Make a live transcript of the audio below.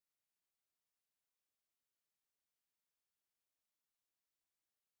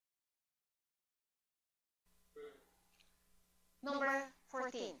Number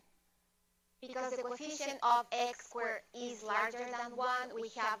 14. Because the coefficient of x squared is larger than 1, we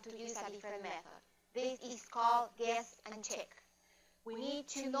have to use a different method. This is called guess and check. We need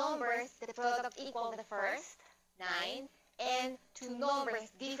two numbers, the product equal the first, 9, and two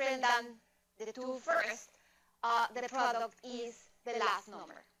numbers different than the two first, the product is the last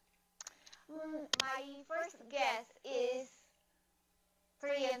number. My first guess is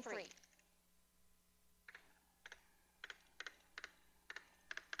 3 and 3.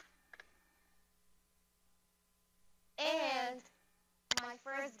 And my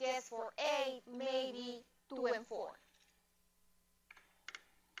first guess for 8 may be 2 and 4.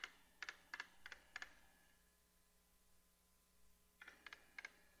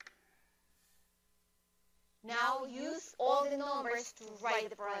 Now use all the numbers to write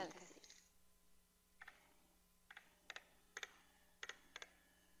the parentheses.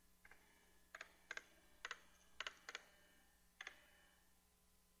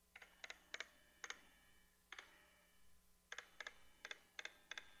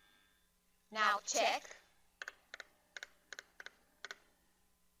 Now check.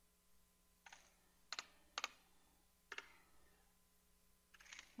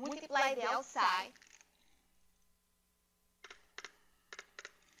 Multiply the outside.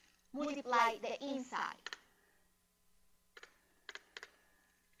 Multiply the inside.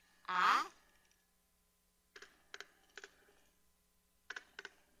 Add.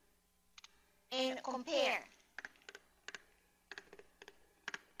 And compare.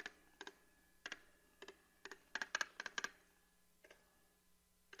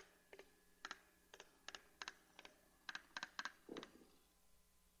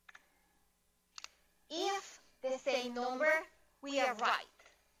 If the same number, we are right.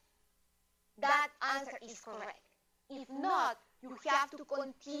 That answer is correct. If not, you have to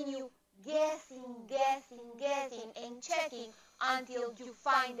continue guessing, and checking until you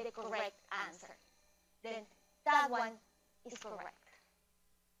find the correct answer. Then that one is correct.